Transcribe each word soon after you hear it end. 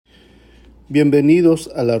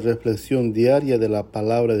Bienvenidos a la reflexión diaria de la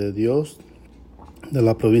Palabra de Dios de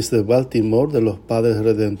la provincia de Baltimore de los Padres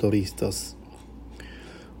Redentoristas.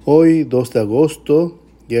 Hoy, 2 de agosto,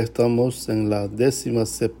 ya estamos en la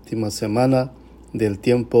 17ª semana del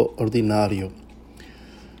Tiempo ordinario.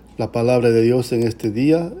 La Palabra de Dios en este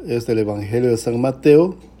día es del Evangelio de San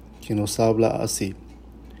Mateo, que nos habla así.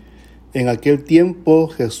 En aquel tiempo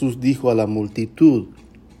Jesús dijo a la multitud: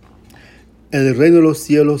 El reino de los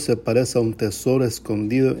cielos se parece a un tesoro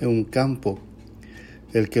escondido en un campo.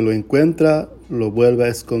 El que lo encuentra lo vuelve a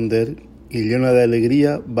esconder y lleno de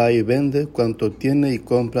alegría va y vende cuanto tiene y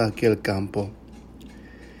compra aquel campo.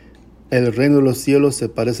 El reino de los cielos se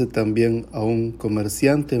parece también a un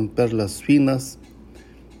comerciante en perlas finas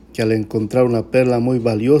que al encontrar una perla muy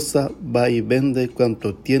valiosa va y vende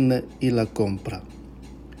cuanto tiene y la compra.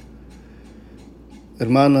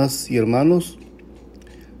 Hermanas y hermanos,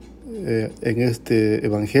 en este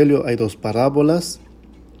evangelio hay 2 parábolas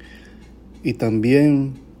y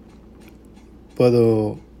también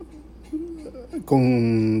puedo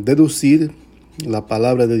deducir la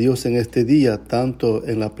palabra de Dios en este día, tanto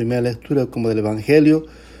en la primera lectura como del evangelio.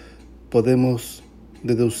 Podemos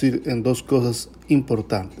deducir en 2 cosas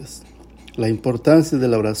importantes: la importancia de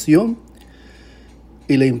la oración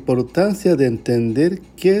y la importancia de entender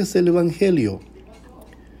qué es el evangelio.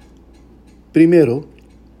 Primero,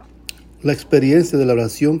 la experiencia de la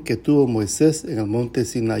oración que tuvo Moisés en el monte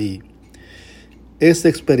Sinaí. Esta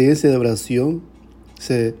experiencia de oración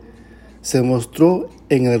se mostró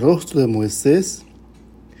en el rostro de Moisés,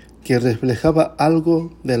 que reflejaba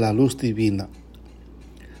algo de la luz divina.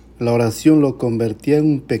 La oración lo convertía en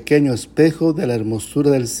un pequeño espejo de la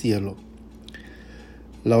hermosura del cielo.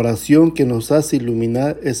 La oración que nos hace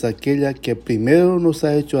iluminar es aquella que primero nos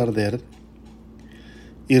ha hecho arder.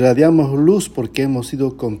 Irradiamos luz porque hemos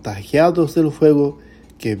sido contagiados del fuego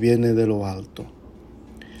que viene de lo alto.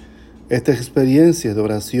 Esta experiencia de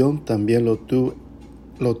oración también lo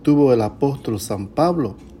tuvo el apóstol San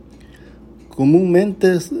Pablo.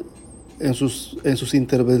 Comúnmente en sus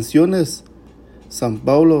intervenciones, San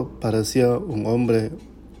Pablo parecía un hombre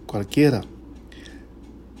cualquiera,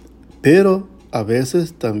 pero a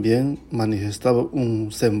veces también manifestaba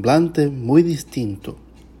un semblante muy distinto.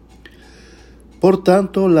 Por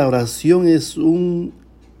tanto, la oración es un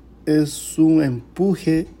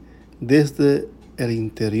empuje desde el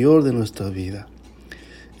interior de nuestra vida.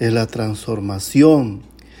 Es la transformación,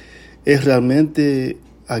 es realmente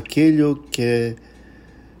aquello que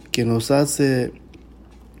nos hace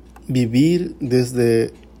vivir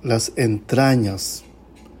desde las entrañas.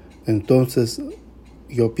 Entonces,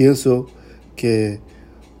 yo pienso que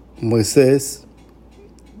Moisés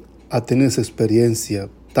ha tenido esa experiencia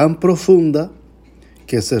tan profunda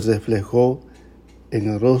que se reflejó en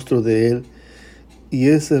el rostro de él, y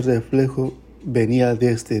ese reflejo venía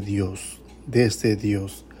desde Dios.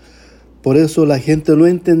 Por eso la gente no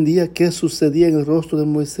entendía qué sucedía en el rostro de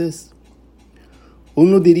Moisés.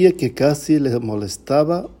 Uno diría que casi les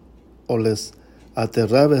molestaba o les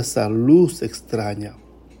aterraba esa luz extraña.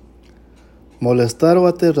 Molestar o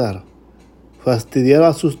aterrar, fastidiar o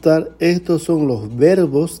asustar, estos son los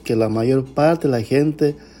verbos que la mayor parte de la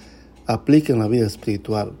gente aplica en la vida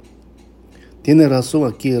espiritual. Tiene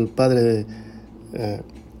razón aquí el padre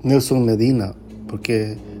Nelson Medina,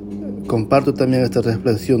 porque comparto también esta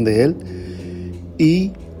reflexión de él.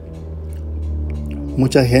 Y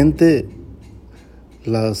mucha gente,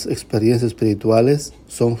 las experiencias espirituales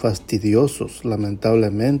son fastidiosos,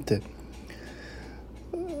 lamentablemente.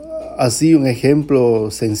 Así, un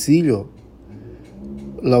ejemplo sencillo: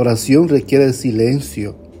 la oración requiere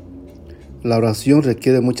silencio. La oración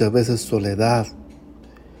requiere muchas veces soledad.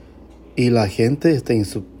 Y la gente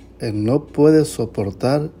no puede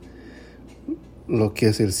soportar lo que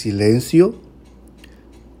es el silencio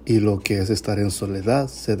y lo que es estar en soledad.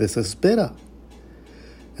 Se desespera.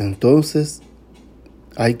 Entonces,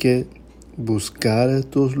 hay que buscar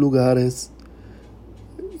estos lugares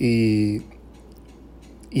y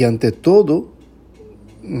ante todo,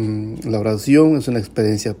 la oración es una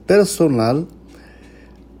experiencia personal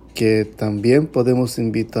que también podemos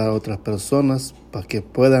invitar a otras personas para que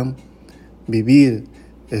puedan vivir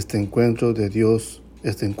este encuentro de Dios,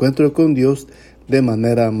 este encuentro con Dios de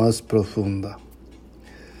manera más profunda.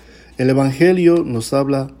 El Evangelio nos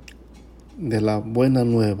habla de la buena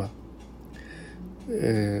nueva.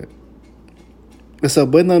 Esa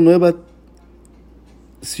buena nueva,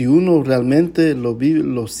 si uno realmente lo vive,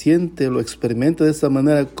 lo siente, lo experimenta de esa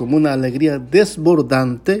manera como una alegría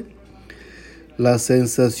desbordante, la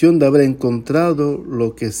sensación de haber encontrado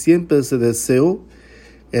lo que siempre se deseó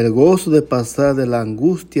el gozo de pasar de la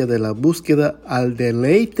angustia de la búsqueda al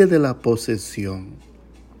deleite de la posesión.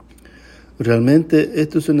 Realmente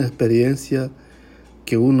esto es una experiencia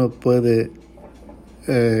que uno puede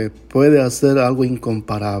hacer algo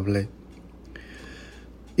incomparable.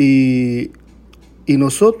 Y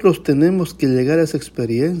nosotros tenemos que llegar a esa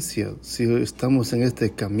experiencia si estamos en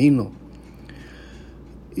este camino.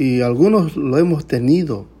 Y algunos lo hemos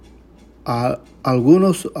tenido,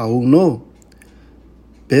 algunos aún no.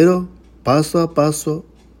 Pero paso a paso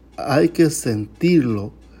hay que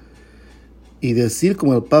sentirlo y decir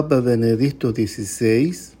como el Papa Benedicto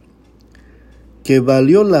XVI que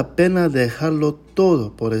valió la pena dejarlo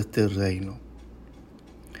todo por este reino.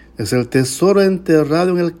 Es el tesoro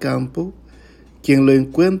enterrado en el campo. Quien lo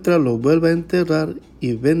encuentra lo vuelve a enterrar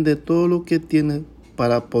y vende todo lo que tiene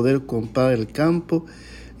para poder comprar el campo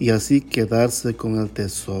y así quedarse con el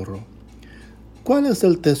tesoro. ¿Cuál es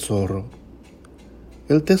el tesoro?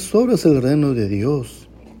 El tesoro es el reino de Dios.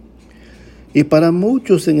 Y para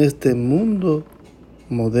muchos en este mundo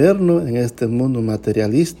moderno, en este mundo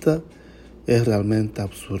materialista, es realmente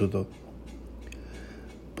absurdo.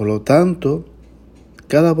 Por lo tanto,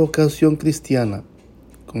 cada vocación cristiana,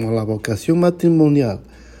 como la vocación matrimonial,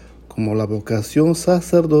 como la vocación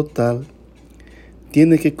sacerdotal,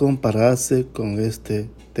 tiene que compararse con este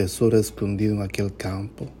tesoro escondido en aquel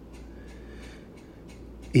campo.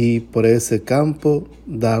 Y por ese campo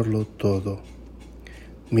darlo todo.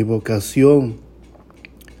 Mi vocación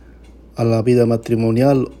a la vida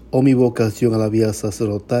matrimonial o mi vocación a la vida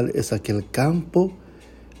sacerdotal es aquel campo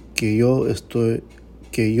que yo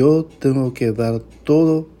tengo que dar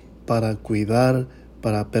todo para cuidar,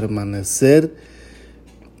 para permanecer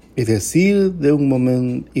y decir de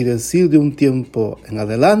un tiempo en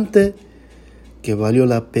adelante que valió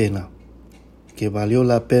la pena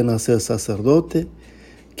ser sacerdote,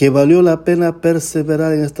 que valió la pena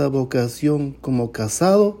perseverar en esta vocación como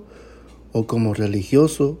casado o como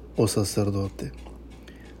religioso o sacerdote.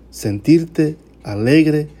 Sentirte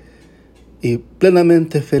alegre y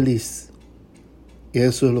plenamente feliz. Y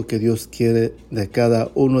eso es lo que Dios quiere de cada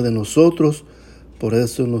uno de nosotros. Por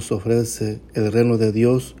eso nos ofrece el reino de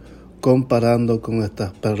Dios, comparando con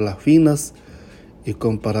estas perlas finas y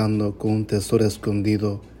comparando con un tesoro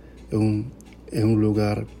escondido en un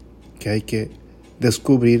lugar que hay que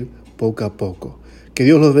descubrir poco a poco. Que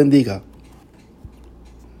Dios los bendiga.